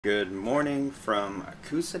Good morning from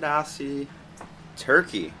Kusadasi,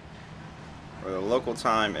 Turkey, where the local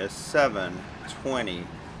time is 7:20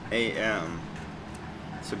 a.m.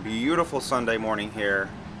 It's a beautiful Sunday morning here,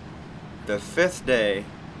 the fifth day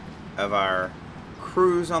of our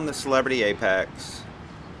cruise on the Celebrity Apex.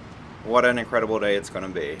 What an incredible day it's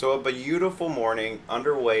going to be. So a beautiful morning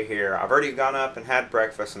underway here. I've already gone up and had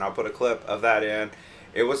breakfast, and I'll put a clip of that in.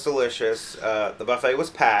 It was delicious. The buffet was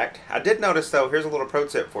packed. I did notice, though, here's a little pro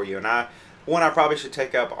tip for you, and I probably should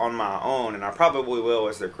take up on my own, and I probably will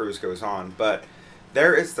as the cruise goes on, but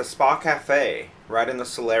there is the Spa Cafe right in the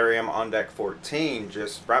solarium on deck 14,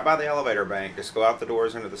 just right by the elevator bank. Just go out the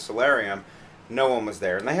doors into the solarium. No one was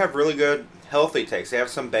there, and they have really good, healthy takes. They have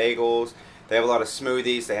some bagels, they have a lot of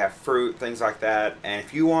smoothies, they have fruit, things like that, and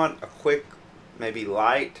if you want a quick, maybe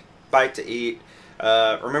light bite to eat,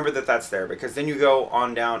 remember that that's there, because then you go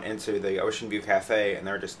on down into the Ocean View Cafe and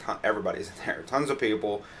there are just everybody's in there, tons of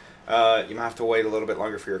people. You might have to wait a little bit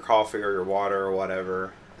longer for your coffee or your water or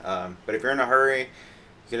whatever, but if you're in a hurry,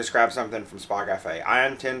 you can just grab something from Spa Cafe. I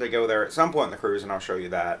intend to go there at some point in the cruise, and I'll show you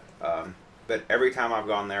that, but every time I've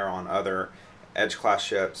gone there on other Edge class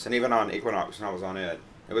ships, and even on Equinox when I was on it,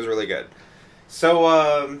 it was really good.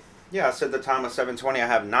 So yeah, I said the time was 7:20. I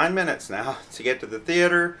have 9 minutes now to get to the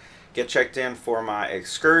theater, get checked in for my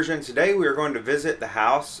excursion. Today we are going to visit the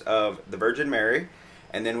house of the Virgin Mary,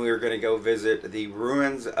 and then we are going to go visit the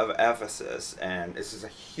ruins of Ephesus. And this is a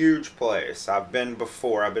huge place. I've been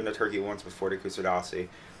before. I've been to Turkey once before, to Kusadasi,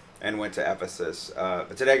 and went to Ephesus.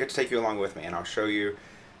 But today I get to take you along with me, and I'll show you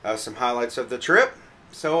some highlights of the trip.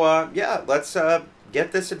 So yeah, let's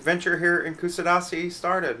get this adventure here in Kusadasi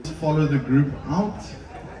started. Follow the group out.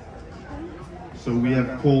 So we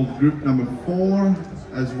have called group number 4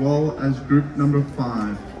 as well as group number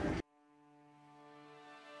 5.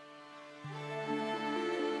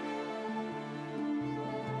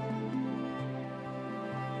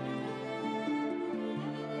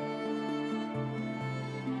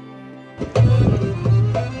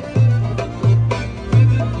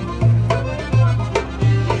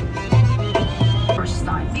 First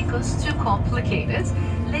time because too complicated.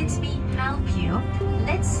 Let me help you.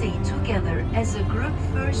 Let's say together as a group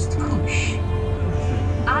first. Kuş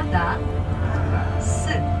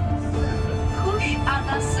adası. Kuş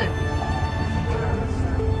adası.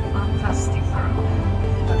 Fantastic group.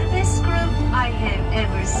 The best group I have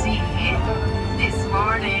ever seen this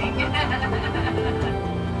morning.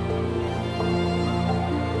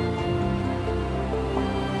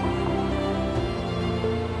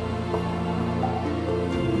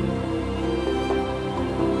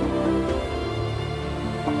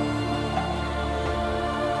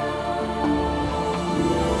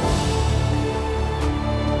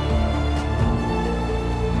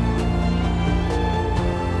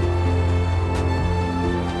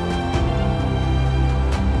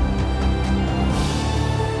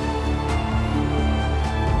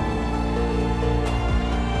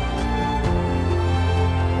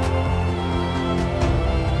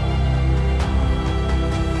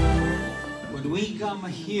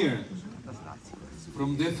 Here,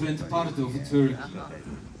 from different part of Turkey,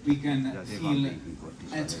 we can feel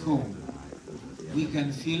at home. We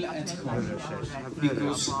can feel at home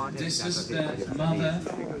because this is the mother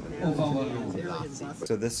of our Lord.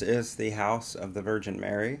 So this is the house of the Virgin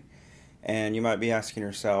Mary, and you might be asking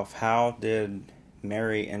yourself, how did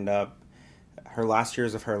Mary end up her last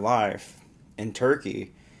years of her life in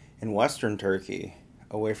Turkey, in Western Turkey,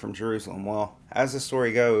 away from Jerusalem? Well, as the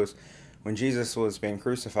story goes, when Jesus was being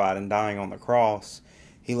crucified and dying on the cross,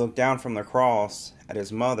 he looked down from the cross at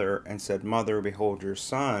his mother and said, "Mother, behold your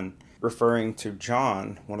son," referring to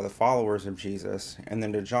John, one of the followers of Jesus. And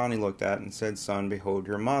then to John he looked at and said, "Son, behold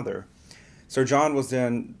your mother." So John was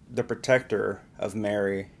then the protector of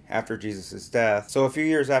Mary after Jesus' death. So a few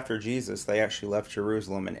years after Jesus, they actually left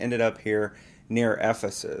Jerusalem and ended up here near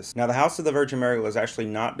Ephesus. Now, the house of the Virgin Mary was actually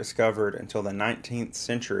not discovered until the 19th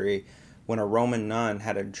century, when a Roman nun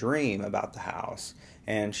had a dream about the house,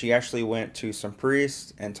 and she actually went to some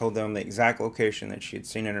priests and told them the exact location that she had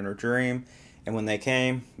seen it in her dream, and when they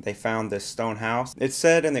came, they found this stone house. It's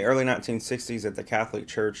said in the early 1960s that the Catholic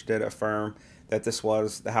Church did affirm that this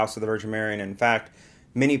was the house of the Virgin Mary, and in fact,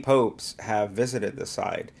 many popes have visited the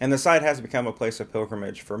site, and the site has become a place of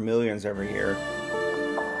pilgrimage for millions every year.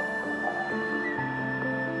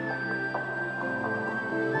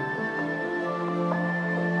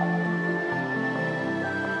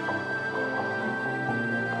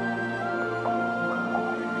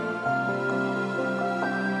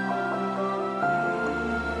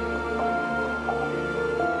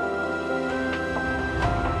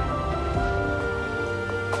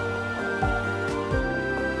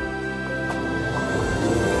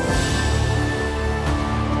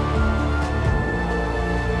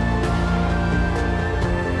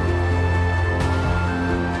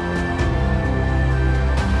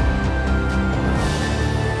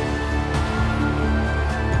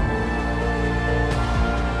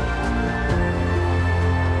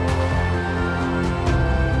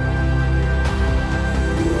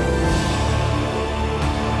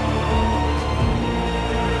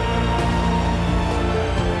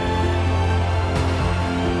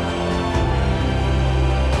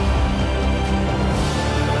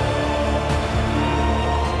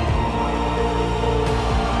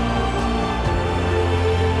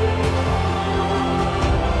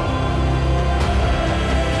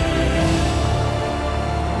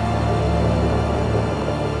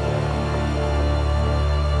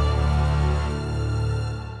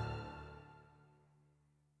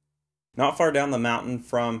 Not far down the mountain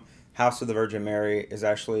from House of the Virgin Mary is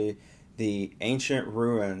actually the ancient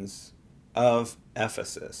ruins of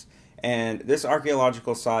Ephesus. And this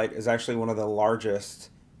archaeological site is actually one of the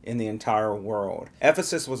largest in the entire world.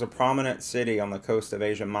 Ephesus was a prominent city on the coast of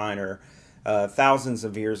Asia Minor thousands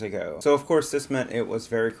of years ago. So of course this meant it was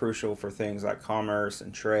very crucial for things like commerce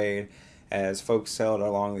and trade. As folks sailed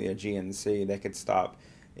along the Aegean Sea, they could stop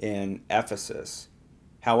in Ephesus.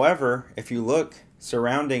 However, if you look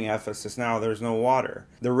surrounding Ephesus now, there's no water.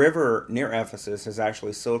 The river near Ephesus has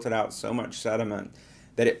actually silted out so much sediment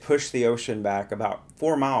that it pushed the ocean back about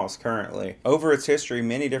 4 miles currently. Over its history,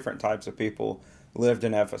 many different types of people lived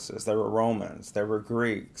in Ephesus. There were Romans, there were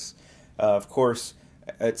Greeks. Of course,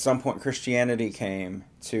 at some point Christianity came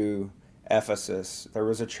to Ephesus. There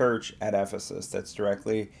was a church at Ephesus that's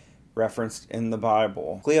directly referenced in the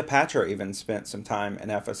Bible. Cleopatra even spent some time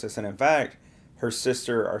in Ephesus, and in fact, her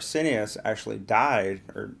sister Arsenius actually died,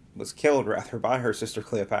 or was killed rather, by her sister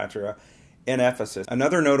Cleopatra in Ephesus.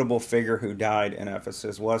 Another notable figure who died in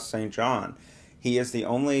Ephesus was St. John. He is the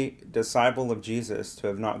only disciple of Jesus to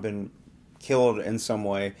have not been killed in some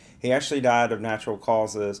way. He actually died of natural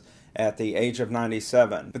causes at the age of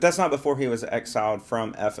 97. But that's not before he was exiled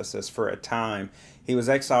from Ephesus for a time. He was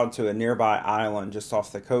exiled to a nearby island just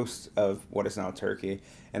off the coast of what is now Turkey,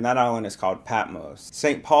 and that island is called Patmos.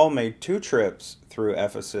 St. Paul made 2 trips through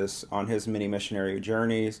Ephesus on his many missionary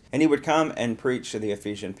journeys, and he would come and preach to the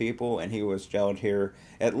Ephesian people, and he was jailed here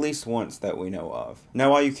at least once that we know of.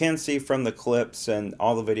 Now, while you can see from the clips and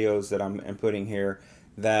all the videos that I'm putting here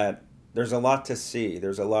that there's a lot to see,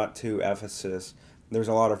 there's a lot to Ephesus, there's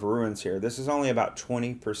a lot of ruins here, this is only about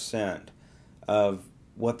 20% of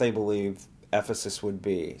what they believe Ephesus would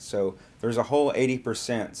be. So there's a whole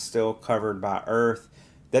 80% still covered by earth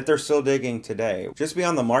that they're still digging today. Just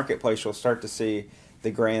beyond the marketplace, you'll start to see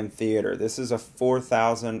the Grand Theater. This is a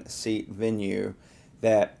 4,000 seat venue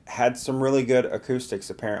that had some really good acoustics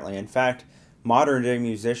apparently. In fact, modern day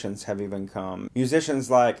musicians have even come.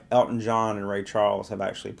 Musicians like Elton John and Ray Charles have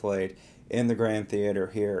actually played in the Grand Theater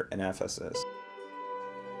here in Ephesus.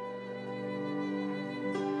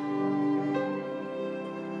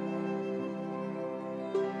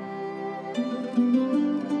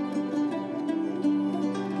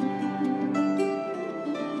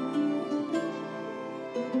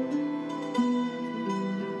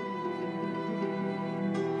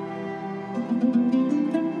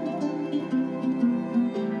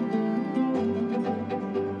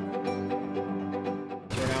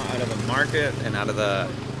 Market and out of the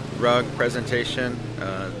rug presentation,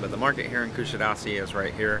 but the market here in Kusadasi is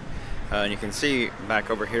right here, and you can see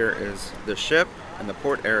back over here is the ship and the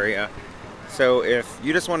port area. So if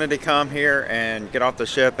you just wanted to come here and get off the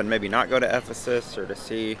ship and maybe not go to Ephesus or to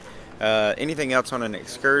see anything else on an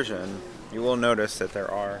excursion, you will notice that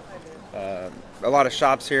there are a lot of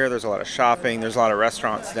shops here. There's a lot of shopping, there's a lot of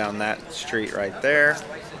restaurants down that street right there.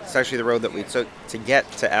 It's actually the road that we took to get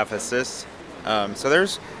to Ephesus. So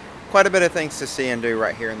there's quite a bit of things to see and do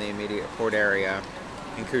right here in the immediate port area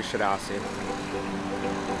in Kusadasi.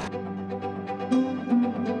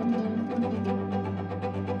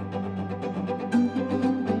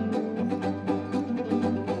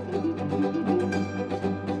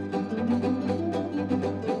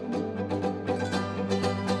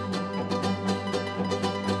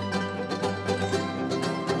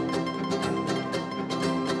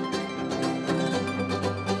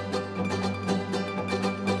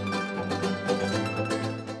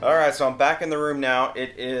 Alright, so I'm back in the room now.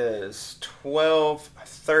 It is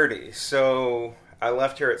 12:30, so I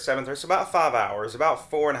left here at 7:30, so about 5 hours, about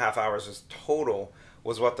 4.5 hours is total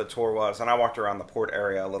was what the tour was, and I walked around the port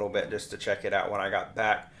area a little bit just to check it out when I got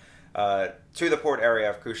back to the port area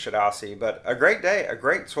of Kusadasi. But a great day, a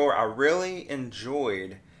great tour. I really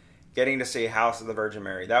enjoyed getting to see House of the Virgin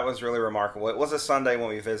Mary. That was really remarkable. It was a Sunday when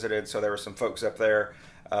we visited, so there were some folks up there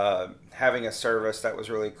having a service. That was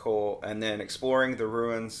really cool. And then exploring the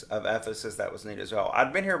ruins of Ephesus, that was neat as well.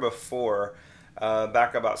 I'd been here before,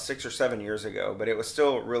 back about 6 or 7 years ago, but it was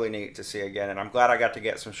still really neat to see again, and I'm glad I got to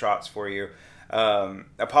get some shots for you.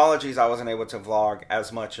 Apologies I wasn't able to vlog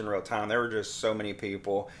as much in real time. There were just so many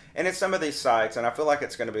people, and it's some of these sites, and I feel like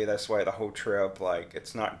it's going to be this way the whole trip. Like,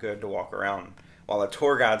 it's not good to walk around while a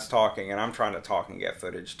tour guide's talking, and I'm trying to talk and get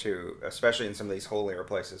footage too, especially in some of these holier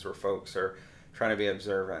places where folks are trying to be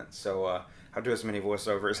observant. So I'll do as many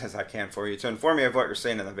voiceovers as I can for you to inform you of what you're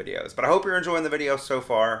seeing in the videos. But I hope you're enjoying the video so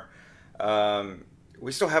far.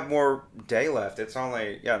 We still have more day left. It's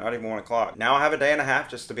only, not even 1 o'clock. Now I have a day and a half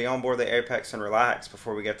just to be on board the Apex and relax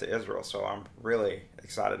before we get to Israel. So I'm really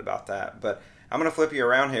excited about that. But I'm going to flip you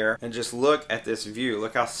around here and just look at this view.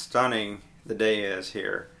 Look how stunning the day is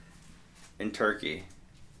here. in Turkey.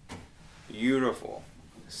 Beautiful.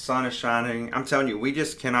 Sun is shining. I'm telling you, we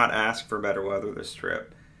just cannot ask for better weather this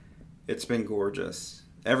trip. It's been gorgeous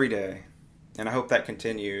every day, and I hope that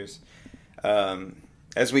continues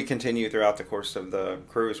as we continue throughout the course of the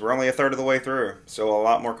cruise. We're only a third of the way through, so a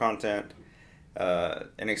lot more content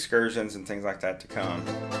and excursions and things like that to come.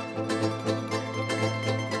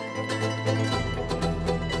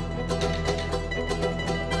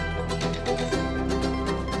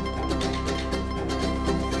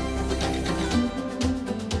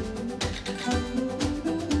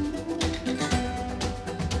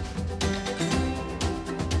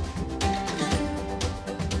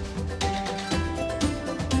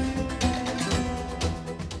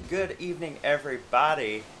 Good evening,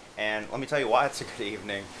 everybody, and let me tell you why it's a good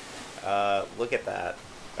evening. Look at that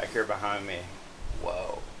back here behind me.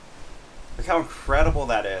 Whoa, look how incredible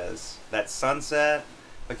that is. That sunset.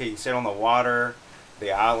 Look, you can sit on the water,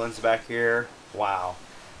 the islands back here. Wow,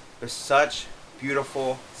 there's such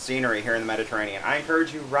beautiful scenery here in the Mediterranean. I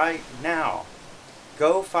encourage you right now,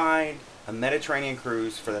 go find a Mediterranean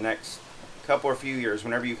cruise for the next couple or few years,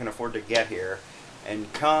 whenever you can afford to get here,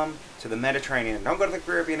 and come to the Mediterranean. Don't go to the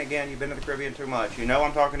Caribbean again. You've been to the Caribbean too much. You know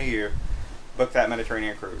I'm talking to you. Book that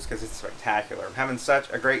Mediterranean cruise because it's spectacular. I'm having such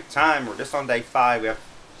a great time. We're just on day 5. We have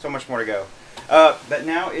so much more to go. But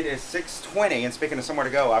now it is 6:20, and speaking of somewhere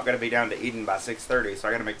to go, I've got to be down to Eden by 6:30, so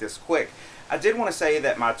I got to make this quick. I did want to say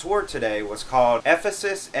that my tour today was called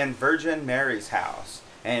Ephesus and Virgin Mary's House,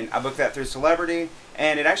 and I booked that through Celebrity,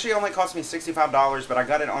 and it actually only cost me $65, but I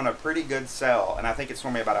got it on a pretty good sale, and I think it's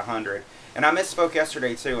for me about $100. And I misspoke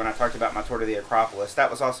yesterday too when I talked about my tour to the Acropolis. That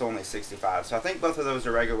was also only $65. So I think both of those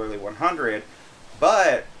are regularly $100.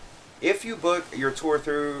 But if you book your tour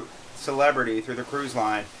through Celebrity, through the cruise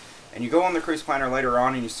line, and you go on the cruise planner later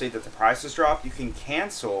on and you see that the price has dropped, you can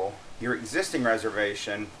cancel your existing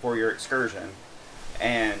reservation for your excursion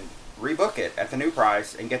and rebook it at the new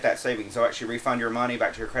price and get that savings. So actually refund your money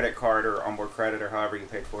back to your credit card or onboard credit or however you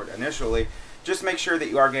paid for it initially. Just make sure that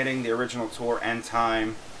you are getting the original tour and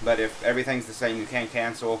time, but if everything's the same, you can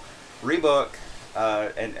cancel, rebook,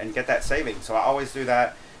 and get that savings. So I always do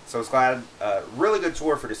that. So I was glad. Really good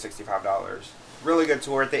tour for just $65. Really good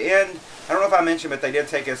tour. At the end, I don't know if I mentioned, but they did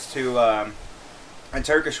take us to a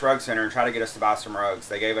Turkish rug center and try to get us to buy some rugs.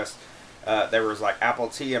 They gave us, there was like apple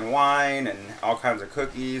tea and wine and all kinds of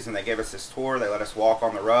cookies, and they gave us this tour. They let us walk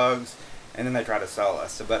on the rugs, and then they try to sell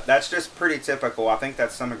us. But that's just pretty typical. I think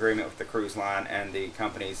that's some agreement with the cruise line and the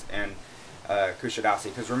companies in Kusadasi,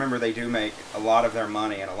 because remember, they do make a lot of their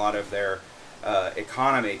money and a lot of their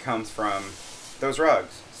economy comes from those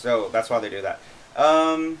rugs. So that's why they do that.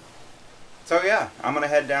 So yeah, I'm going to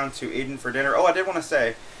head down to Eden for dinner. Oh, I did want to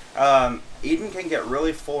say, Eden can get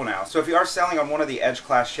really full now. So if you are sailing on one of the Edge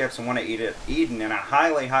class ships and want to eat at Eden, and I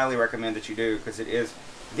highly, highly recommend that you do, because it is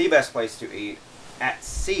the best place to eat at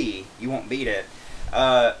sea, you won't beat it.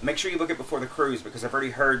 Make sure you book it before the cruise, because I've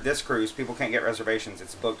already heard this cruise, people can't get reservations.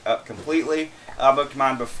 It's booked up completely. I booked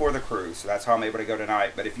mine before the cruise, so that's how I'm able to go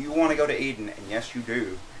tonight. But if you want to go to Eden, and yes you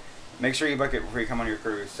do, make sure you book it before you come on your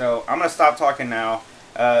cruise. So I'm going to stop talking now.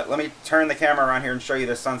 Let me turn the camera around here and show you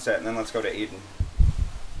the sunset, and then let's go to Eden.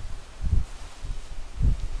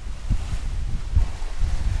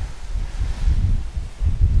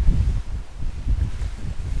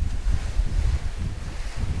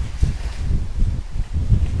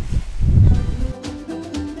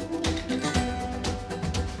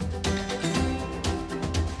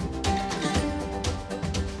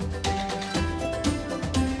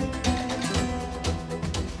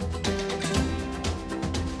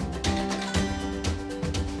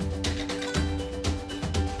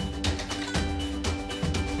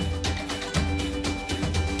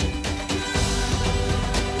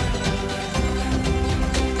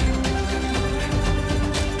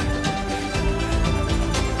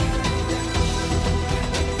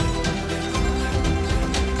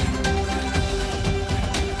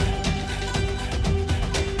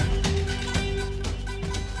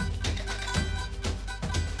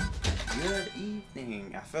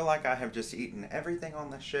 I feel like I have just eaten everything on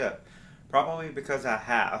the ship. Probably because I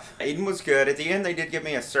have. Eden was good. At the end, they did give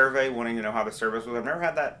me a survey wanting to know how the service was. I've never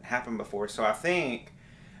had that happen before, so I think,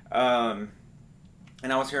 and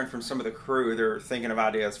I was hearing from some of the crew, they're thinking of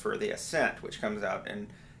ideas for the Ascent, which comes out in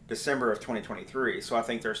December of 2023. So I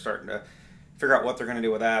think they're starting to figure out what they're going to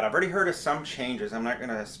do with that. I've already heard of some changes. I'm not going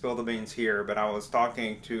to spill the beans here, but I was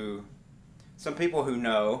talking to some people who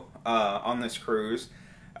know on this cruise,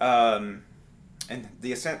 and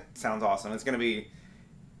the Ascent sounds awesome. It's going to be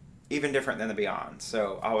even different than the Beyond.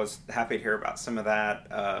 So I was happy to hear about some of that,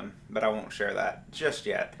 but I won't share that just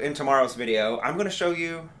yet. In tomorrow's video, I'm going to show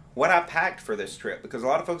you what I packed for this trip, because a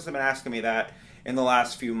lot of folks have been asking me that in the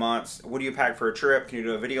last few months. What do you pack for a trip? Can you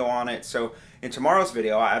do a video on it? So in tomorrow's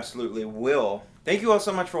video, I absolutely will. Thank you all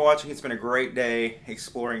so much for watching. It's been a great day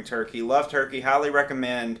exploring Turkey. Love Turkey. Highly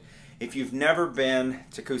recommend. If you've never been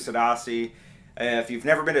to Kusadasi, if you've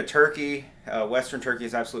never been to Turkey, Western Turkey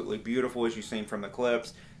is absolutely beautiful, as you've seen from the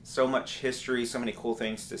clips. So much history, so many cool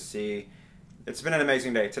things to see. It's been an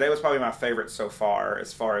amazing day. Today was probably my favorite so far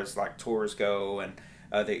as like tours go and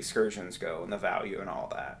the excursions go and the value and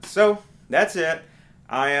all that. So that's it.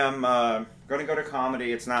 I am going to go to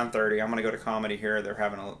comedy. It's 9:30. I'm going to go to comedy here. They're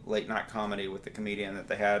having a late night comedy with the comedian that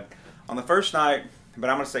they had on the first night. But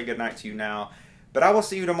I'm going to say goodnight to you now. But I will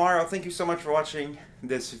see you tomorrow. Thank you so much for watching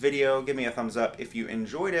this video. Give me a thumbs up if you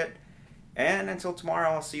enjoyed it. And until tomorrow,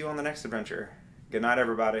 I'll see you on the next adventure. Good night,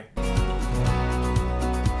 everybody.